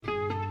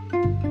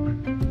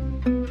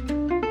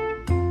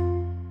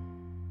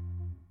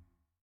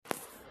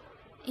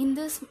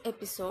this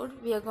episode,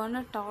 we are going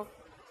to talk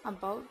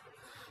about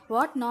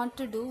what not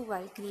to do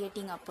while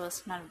creating a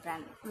personal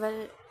brand.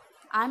 Well,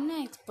 I'm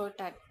no expert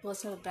at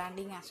personal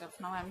branding as of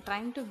now. I'm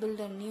trying to build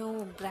a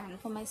new brand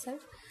for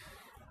myself,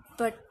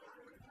 but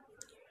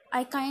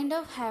I kind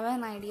of have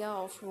an idea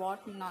of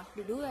what not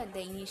to do at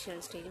the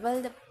initial stage.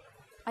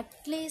 At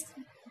least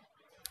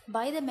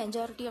by the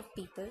majority of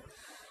people,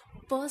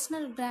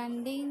 personal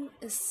branding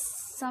is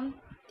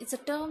it's a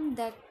term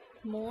that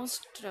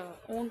most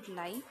won't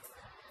like.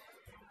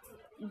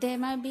 There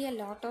might be a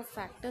lot of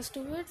factors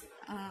to it.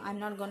 I'm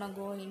not gonna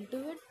go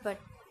into it, but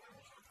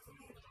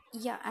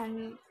yeah,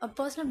 and a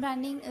personal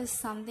branding is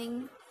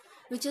something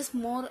which is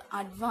more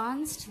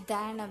advanced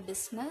than a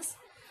business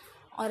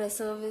or a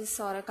service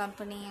or a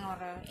company or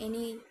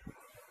any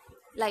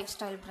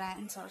lifestyle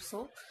brands or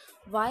so.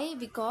 Why?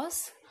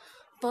 Because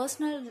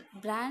personal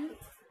brand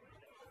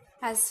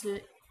has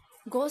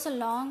goes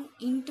along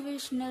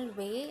intuitional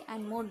way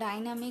and more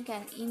dynamic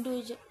and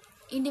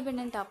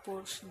independent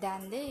approach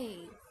than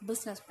the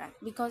business brand,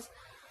 because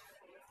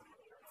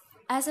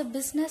as a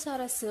business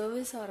or a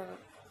service or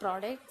a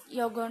product,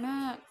 you're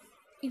gonna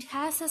it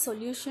has a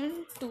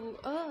solution to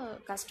a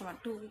customer,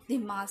 to the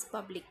mass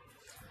public.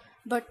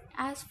 But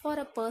as for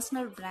a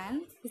personal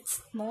brand,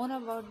 it's more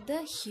about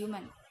the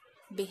human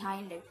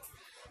behind it.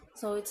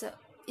 So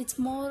it's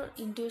more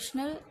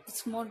intuitional,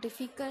 it's more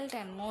difficult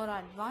and more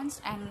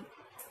advanced. And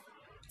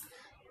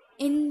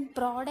in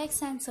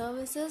products and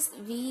services,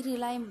 we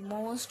rely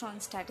most on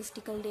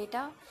statistical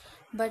data,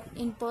 but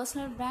in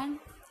personal brand,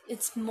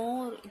 it's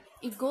more,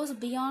 it goes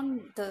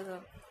beyond the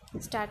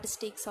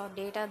statistics or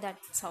data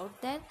that's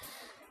out there,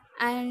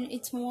 and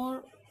it's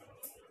more,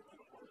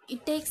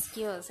 it takes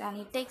years and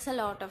it takes a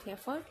lot of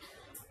effort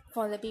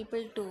for the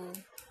people to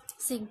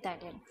sink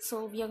that in.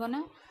 So we are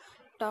gonna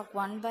talk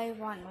one by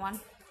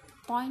one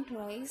point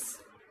wise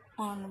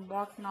on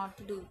what not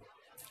to do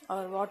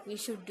or what we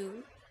should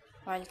do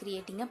while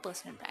creating a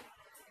personal brand.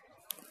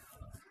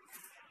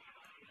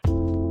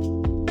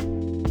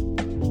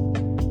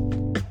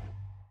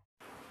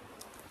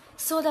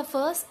 So the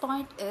first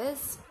point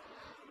is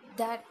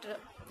that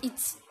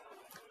it's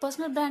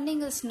personal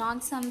branding is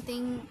not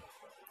something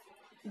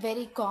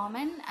very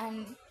common,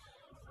 and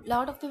a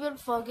lot of people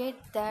forget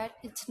that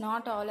it's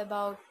not all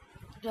about,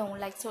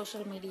 like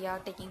social media,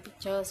 taking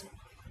pictures,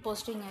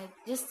 posting it.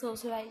 Just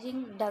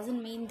socializing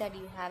doesn't mean that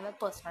you have a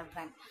personal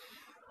brand.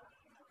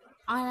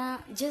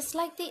 Just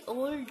like the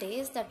old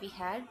days that we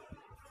had,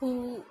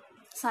 who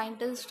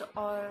scientists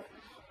or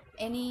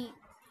any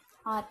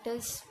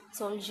artists,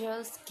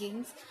 soldiers,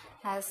 kings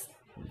has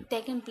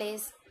taken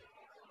place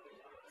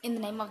in the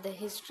name of the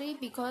history,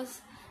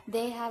 because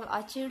they have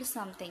achieved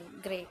something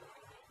great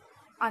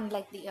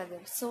unlike the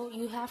others. So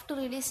you have to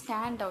really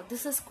stand out.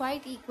 This is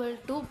quite equal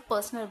to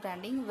personal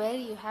branding, where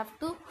you have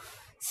to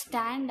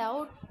stand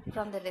out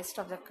from the rest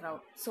of the crowd.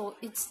 So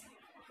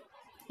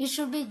it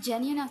should be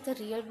genuine of the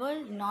real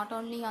world, not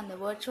only on the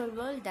virtual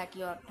world that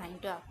you are trying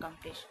to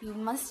accomplish. You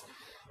must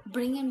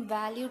bring in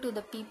value to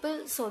the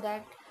people so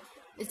that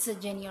it's a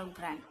genuine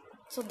brand.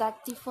 So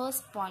that's the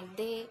first point.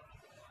 They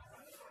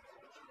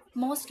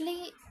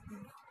mostly,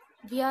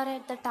 we are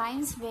at the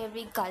times where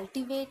we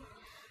cultivate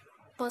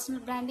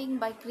personal branding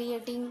by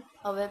creating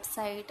a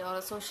website or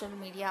a social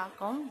media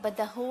account, but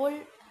the whole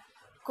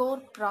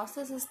core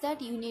process is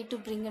that you need to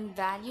bring in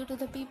value to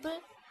the people,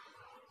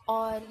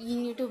 or you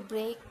need to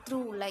break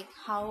through, like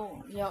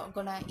how you're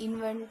gonna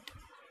invent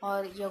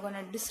or you're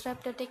gonna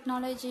disrupt the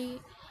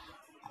technology,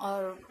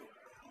 or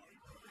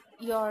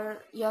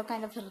you're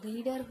kind of a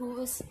leader who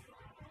is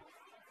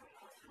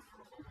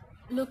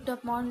looked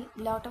upon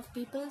a lot of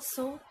people.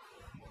 So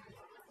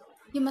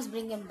you must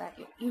bring in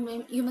value.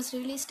 You must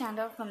really stand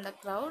out from the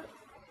crowd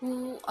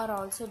who are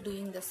also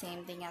doing the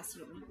same thing as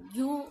you.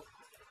 You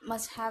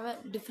must have a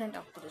different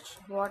approach,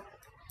 what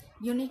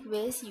unique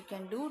ways you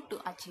can do to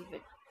achieve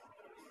it.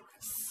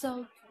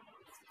 So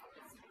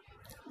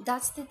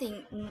that's the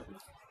thing.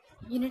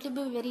 You need to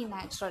be very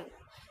natural.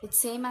 It's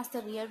same as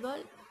the real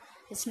world.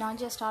 It's not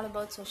just all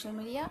about social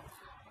media,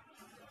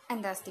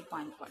 and that's the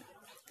point one.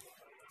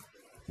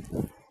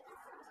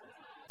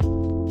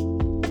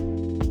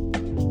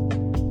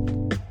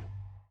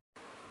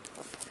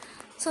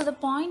 So the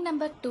point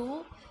number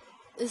two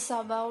is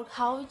about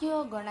how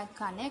you're gonna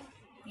connect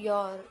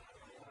your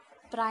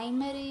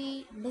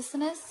primary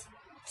business,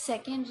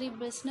 secondary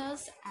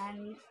business,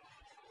 and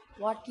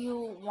what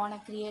you want to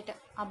create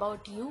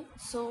about you.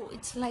 So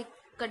it's like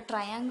a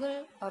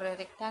triangle or a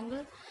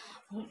rectangle,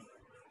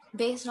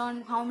 based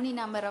on how many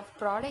number of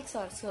products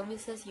or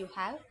services you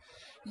have.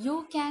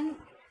 You can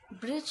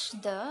bridge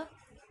the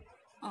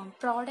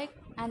product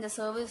and the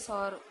service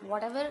or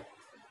whatever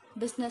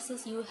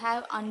businesses you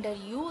have under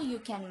you. You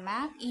can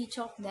map each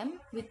of them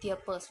with your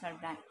personal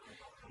brand,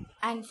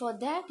 and for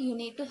that you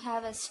need to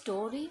have a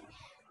story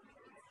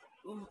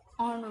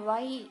on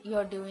why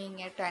you're doing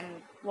it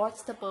and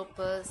what's the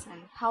purpose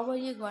and how are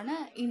you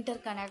gonna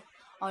interconnect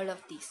all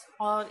of these.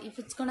 Or if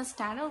it's gonna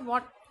stand out,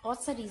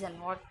 what's the reason,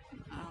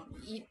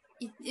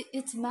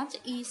 it's much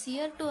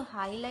easier to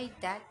highlight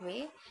that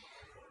way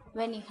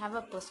when you have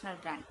a personal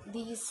brand.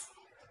 These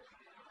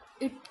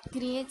it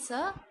creates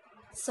a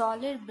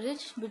solid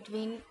bridge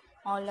between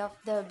all of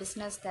the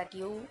business that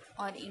you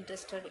are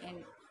interested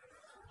in.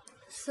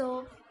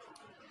 So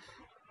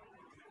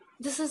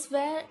this is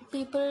where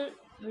people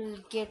will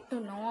get to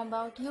know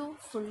about you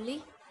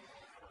fully,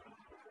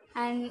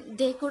 and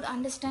they could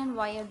understand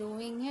why you're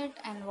doing it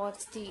and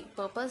what's the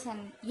purpose,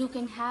 and you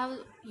can have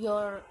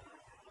your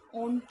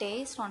own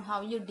taste on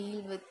how you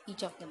deal with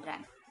each of the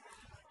brand.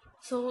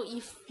 So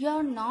if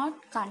you're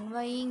not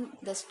conveying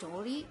the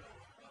story,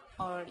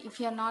 or if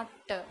you're not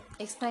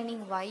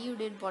explaining why you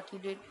did what you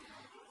did,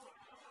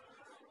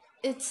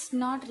 it's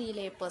not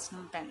really a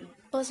personal brand.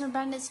 Personal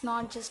brand is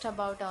not just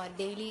about our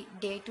daily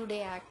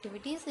day-to-day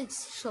activities, it's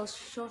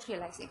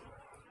socializing.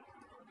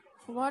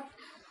 What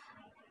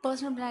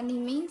personal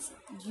branding means,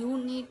 you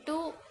need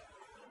to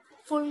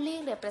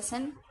fully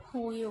represent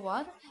who you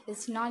are.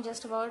 It's not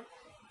just about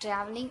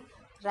traveling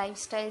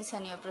lifestyles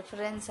and your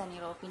preference and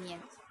your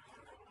opinions.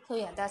 So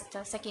yeah, that's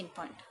the second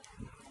point.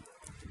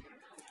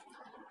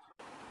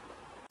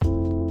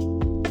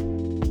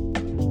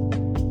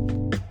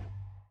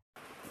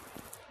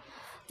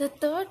 The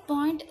third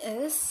point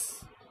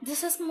is,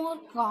 this is more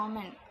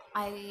common.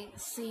 I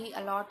see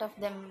a lot of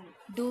them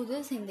do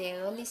this in the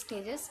early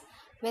stages.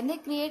 When they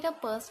create a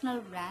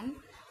personal brand,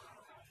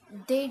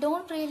 they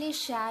don't really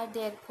share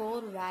their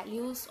core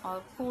values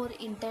or core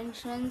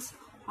intentions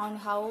on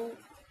how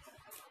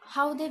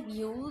they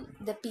view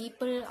the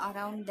people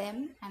around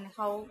them, and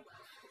how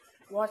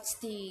what's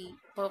the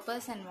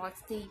purpose and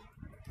what's the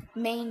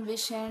main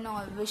vision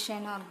or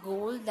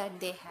goal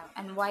that they have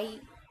and why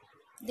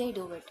they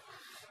do it.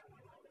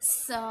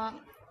 So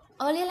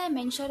earlier I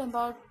mentioned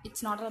about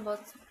it's not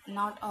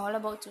all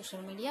about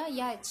social media.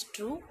 Yeah, it's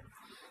true,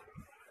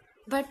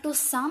 but to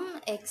some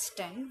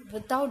extent,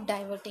 without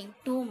diverting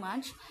too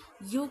much,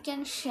 you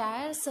can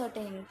share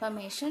certain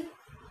information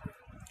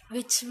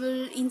which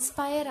will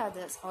inspire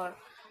others. Or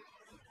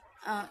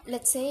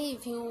let's say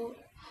if you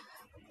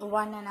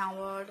won an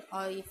award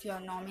or if you are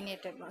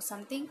nominated or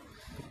something,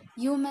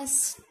 you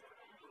must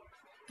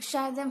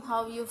share them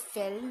how you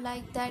felt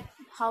like that,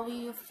 how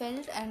you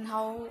felt, and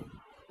how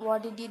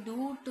what did you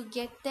do to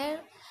get there,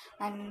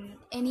 and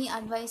any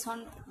advice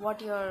on what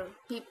your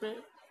people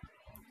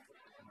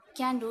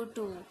can do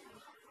to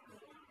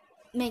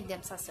make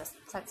them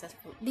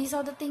successful. These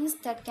are the things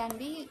that can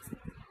be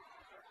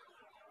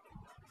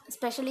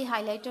specially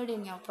highlighted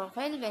in your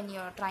profile when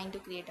you're trying to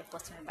create a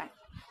personal brand.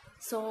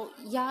 So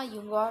yeah,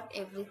 you got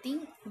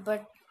everything,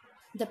 but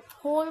the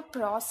whole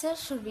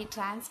process should be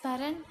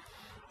transparent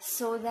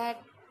so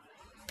that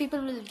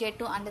people will get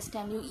to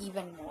understand you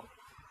even more.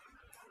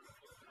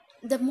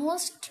 The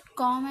most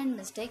common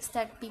mistakes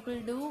that people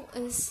do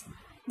is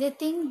they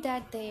think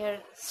that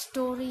their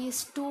story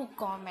is too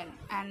common.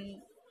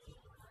 And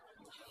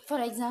for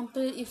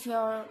example, if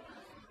you're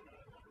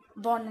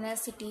born in a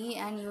city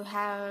and you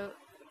have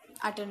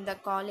attended the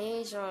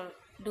college or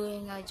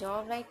doing a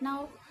job right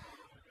now,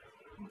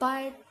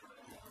 but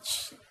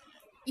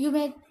you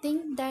may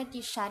think that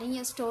you sharing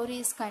your story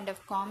is kind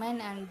of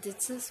common and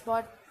this is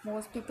what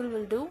most people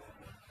will do.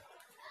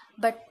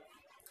 But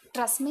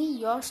trust me,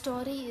 your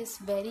story is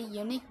very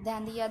unique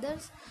than the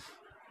others.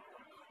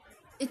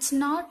 It's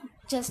not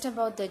just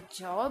about the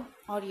job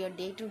or your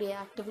day-to-day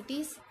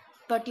activities,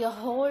 but your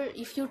whole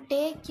if you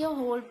take your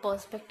whole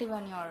perspective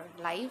on your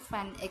life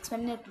and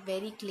explain it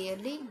very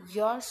clearly,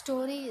 your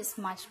story is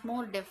much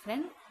more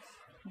different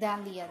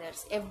than the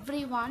others.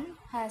 Everyone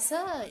has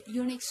a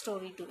unique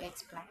story to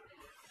explain.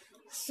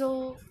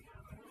 So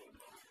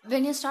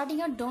when you're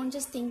starting out, don't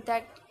just think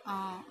that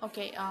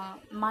okay,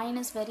 mine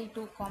is very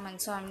too common,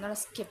 so I'm gonna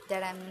skip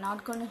that, I'm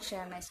not gonna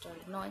share my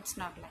story. No, it's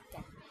not like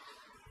that.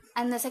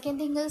 And the second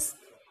thing is,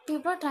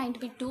 people are trying to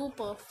be too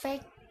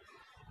perfect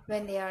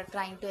when they are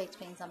trying to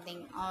explain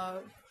something,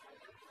 or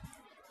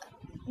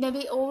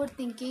maybe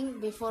overthinking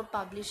before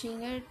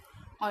publishing it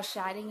or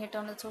sharing it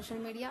on the social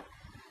media.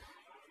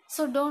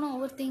 So don't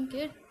overthink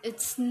it.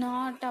 It's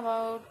not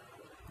about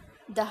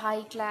the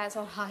high class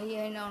or high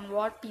end on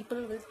what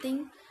people will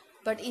think,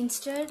 but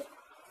instead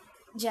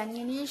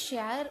genuinely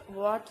share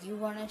what you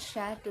want to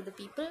share to the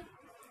people.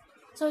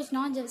 So it's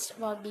not just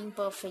about being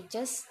perfect,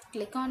 just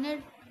click on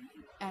it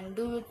and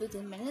do it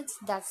within minutes.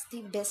 That's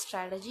the best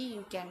strategy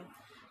you can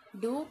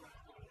do.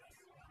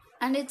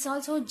 And it's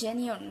also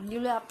genuine.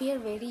 You will appear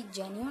very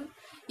genuine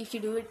if you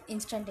do it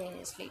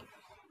instantaneously.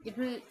 It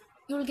will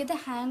You will get the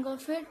hang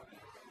of it,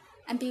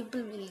 and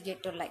people will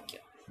get to like you.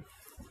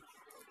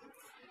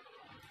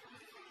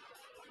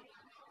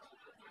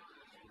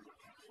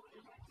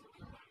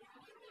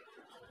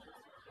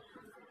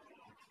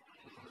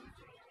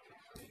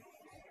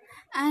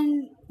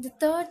 And the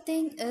third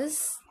thing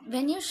is,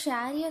 when you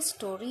share your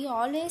story,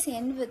 always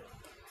end with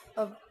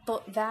a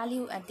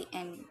value at the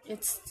end.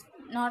 It's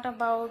not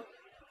about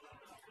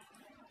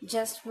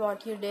just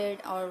what you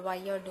did or why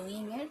you're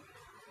doing it.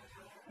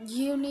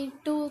 You need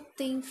to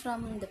think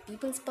from the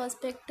people's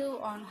perspective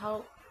on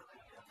how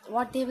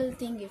what they will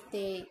think if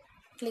they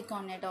click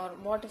on it, or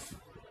what if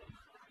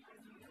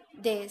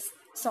they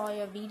saw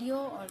your video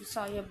or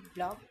saw your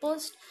blog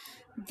post,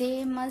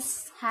 they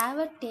must have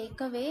a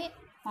takeaway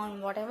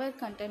on whatever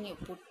content you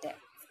put there.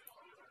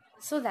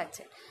 So that's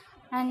it.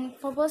 And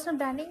for personal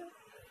branding,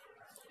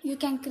 you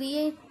can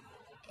create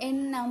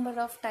n number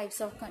of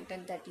types of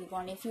content that you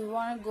want. If you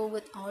want to go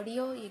with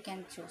audio, you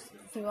can choose.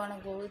 If you want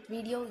to go with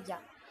video, yeah.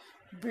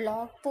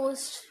 Blog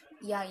post,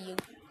 yeah, you,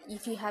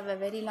 if you have a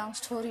very long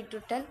story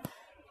to tell,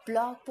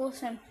 blog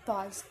post and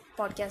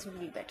podcast will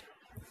be better.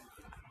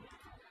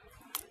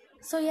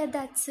 So yeah,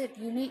 that's it.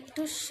 You need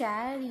to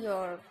share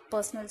your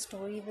personal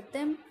story with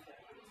them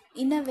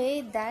in a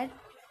way that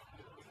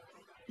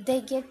they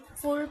get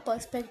full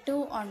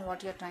perspective on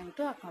what you're trying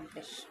to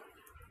accomplish.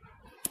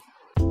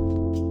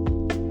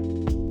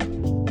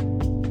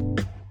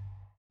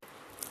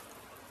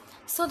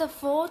 So the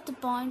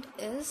fourth point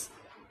is,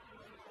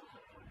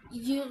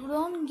 you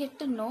don't get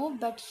to know,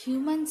 but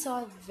humans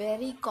are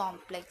very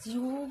complex.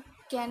 You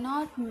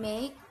cannot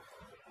make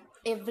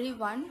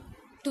everyone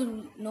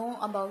to know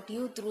about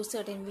you through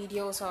certain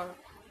videos, or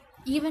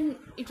even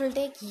it will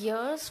take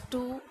years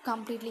to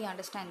completely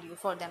understand you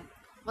for them.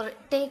 Or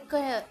take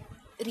a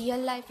real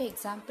life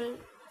example,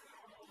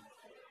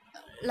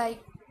 like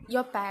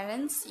your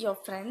parents, your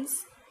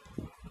friends,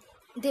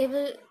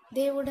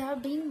 they would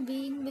have been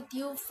with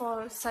you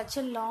for such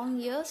a long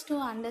years to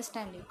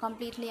understand you,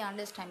 completely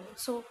understand you.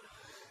 So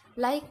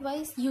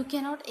likewise, you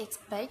cannot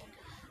expect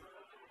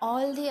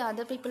all the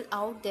other people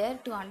out there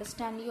to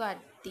understand you at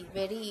the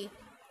very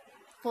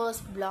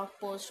first blog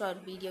post or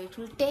video. It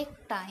will take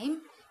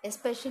time,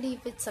 especially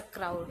if it's a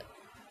crowd.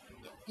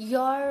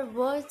 Your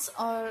words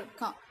are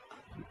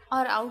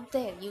out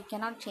there, you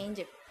cannot change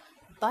it.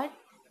 But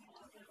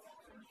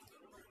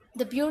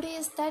the beauty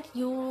is that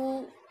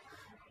you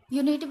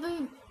need to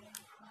be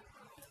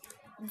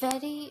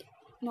very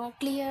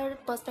clear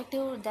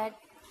perspective that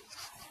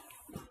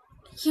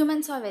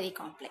humans are very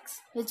complex.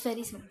 It's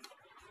very simple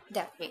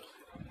that way.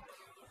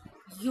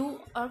 You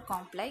are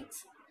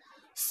complex,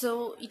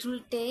 so it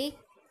will take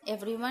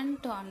everyone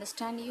to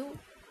understand you,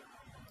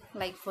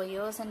 like for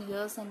years and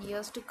years and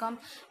years to come.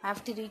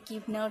 After you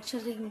keep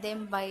nurturing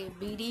them by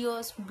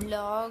videos,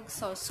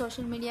 blogs, or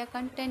social media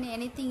content,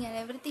 anything and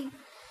everything,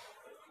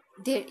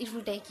 there it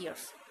will take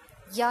years.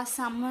 Yeah,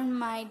 someone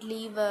might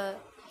leave a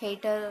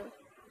hater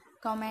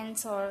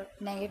comments or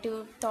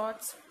negative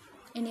thoughts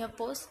in your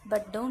post,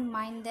 but don't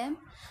mind them.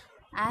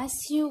 As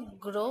you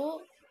grow,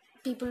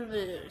 people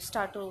will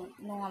start to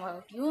know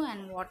about you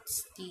and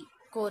what's the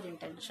core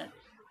intention.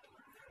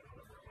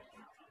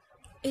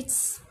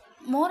 It's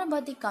more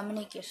about the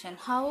communication,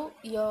 how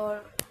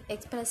you're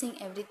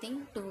expressing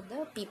everything to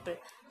the people.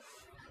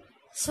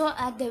 So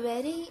at the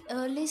very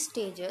early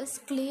stages,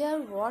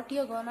 clear what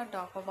you're gonna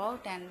talk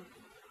about and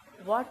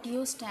what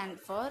you stand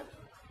for.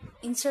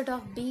 Instead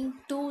of being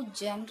too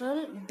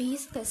general, be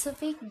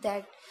specific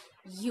that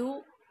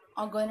you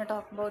are going to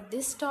talk about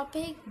this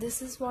topic.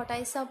 This is what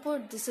I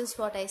support, this is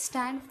what I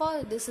stand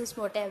for, this is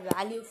what I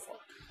value for.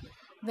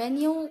 When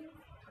you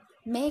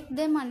make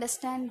them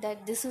understand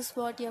that this is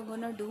what you're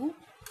going to do,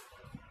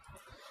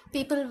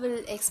 people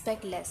will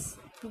expect less.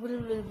 People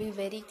will be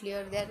very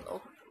clear that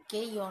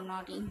okay, you're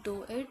not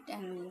into it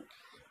and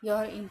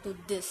you're into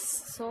this.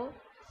 So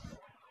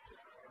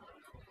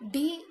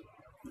be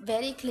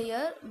very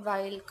clear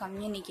while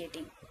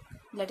communicating.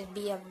 Let it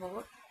be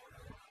about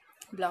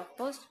blog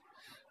post,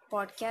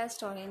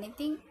 podcast, or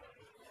anything.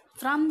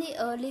 From the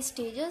early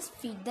stages,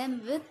 feed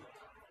them with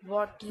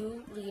what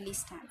you really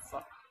stand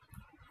for.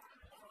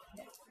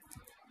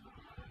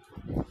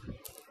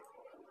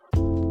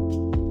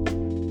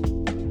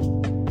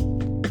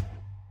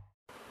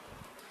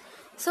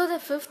 So the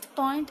fifth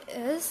point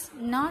is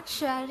not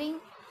sharing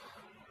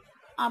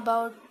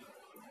about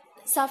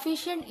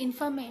sufficient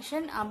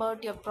information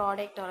about your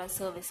product or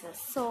services.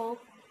 So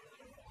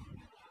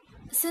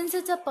since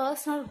it's a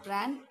personal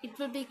brand, it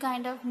will be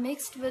kind of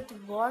mixed with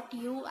what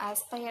you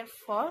aspire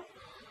for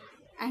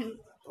and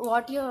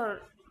what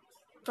your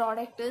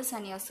product is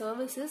and your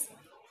services.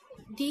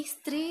 These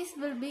three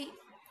will be,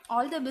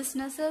 all the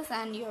businesses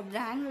and your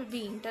brand will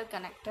be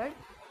interconnected,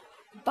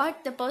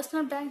 but the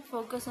personal brand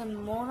focus on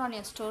more on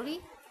your story.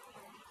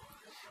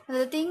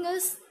 The thing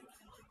is,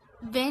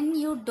 when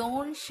you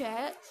don't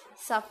share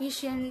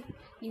sufficient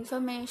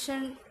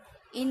information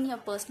in your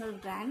personal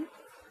brand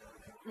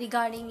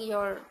regarding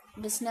your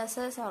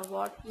businesses or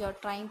what you're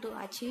trying to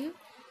achieve,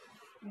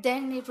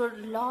 then it would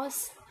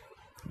lose.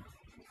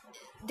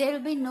 There will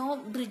be no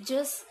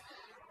bridges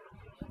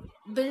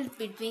built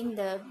between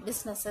the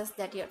businesses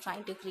that you're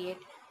trying to create.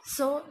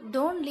 So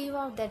don't leave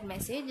out that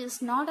message.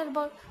 It's not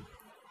about,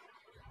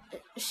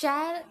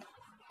 share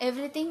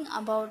everything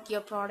about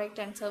your product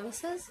and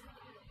services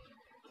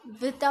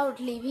without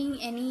leaving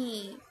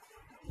any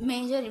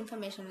major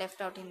information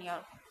left out in your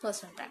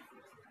personal brand.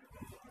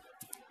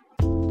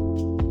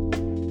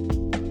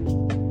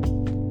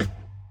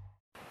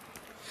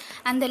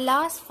 And the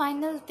last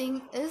final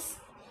thing is,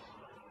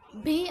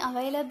 be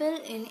available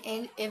in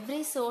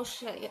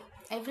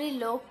every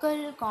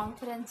local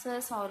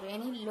conferences or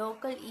any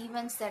local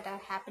events that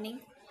are happening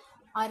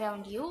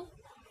around you,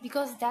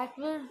 because that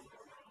will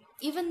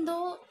even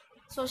though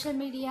social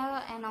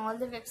media and all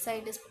the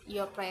website is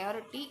your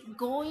priority,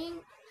 going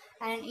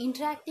and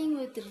interacting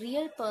with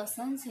real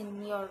persons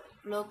in your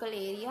local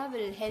area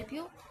will help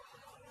you,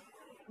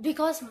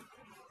 because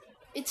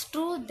it's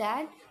true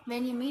that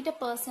when you meet a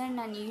person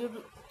and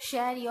you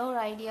share your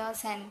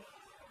ideas and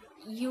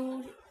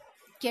you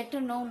get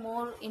to know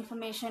more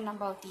information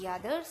about the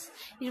others,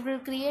 it will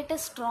create a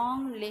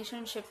strong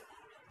relationship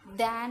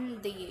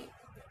than the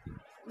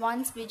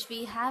ones which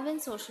we have in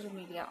social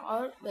media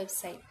or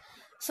website.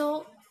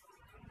 So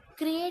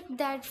create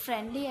that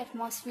friendly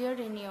atmosphere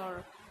in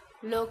your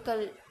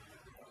local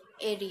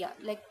area,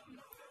 like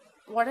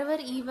whatever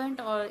event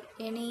or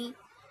any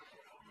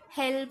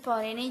help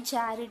or any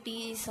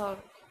charities or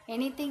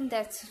anything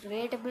that's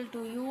relatable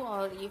to you,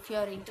 or if you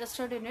are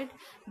interested in it,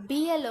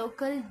 be a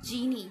local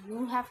genie.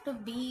 You have to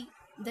be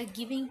the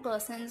giving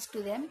persons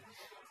to them,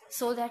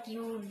 so that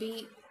you will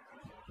be,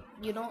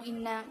 in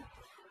a,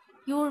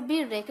 you will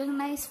be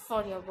recognized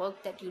for your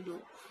work that you do,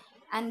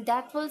 and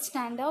that will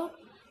stand out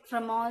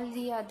from all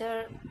the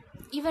other.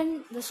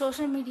 Even the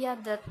social media,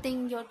 the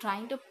thing you're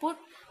trying to put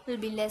will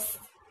be less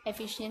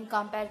efficient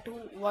compared to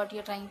what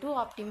you're trying to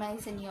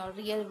optimize in your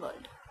real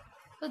world.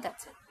 So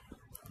that's it.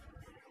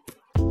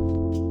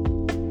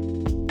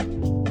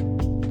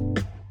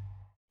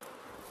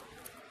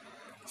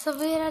 So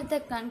we're at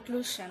the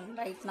conclusion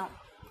right now.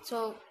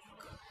 So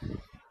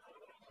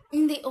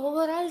in the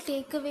overall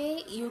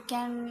takeaway, you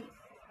can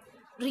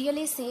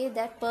really say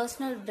that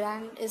personal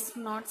brand is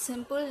not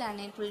simple, and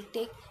it will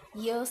take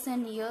years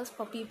and years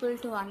for people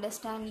to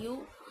understand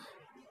you,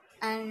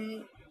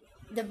 and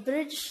the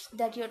bridge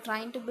that you're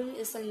trying to build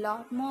is a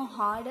lot more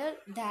harder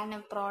than a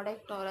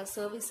product or a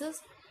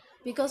services,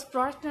 because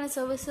product and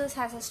services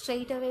has a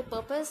straightaway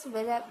purpose,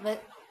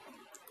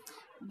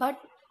 but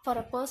for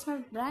a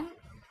personal brand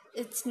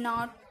it's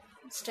not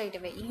straight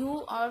away.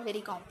 You are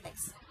very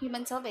complex,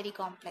 humans are very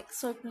complex,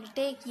 so it will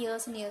take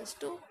years and years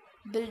to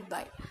build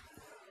by.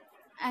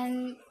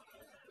 And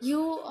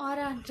you are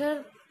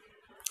under,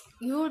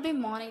 you will be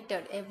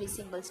monitored every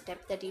single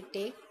step that you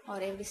take, or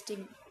every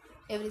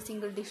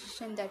single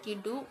decision that you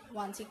do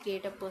once you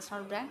create a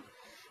personal brand.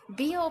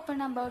 Be open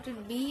about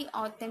it, be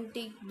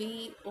authentic,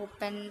 be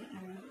open,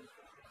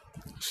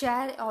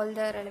 share all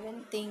the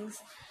relevant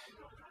things.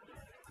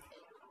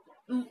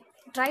 Mm,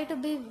 Try to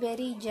be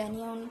very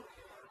genuine,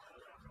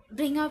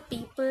 bring out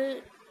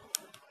people,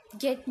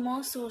 get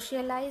more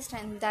socialized,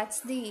 and that's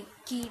the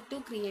key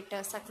to create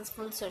a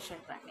successful social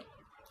branding.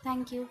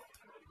 Thank you.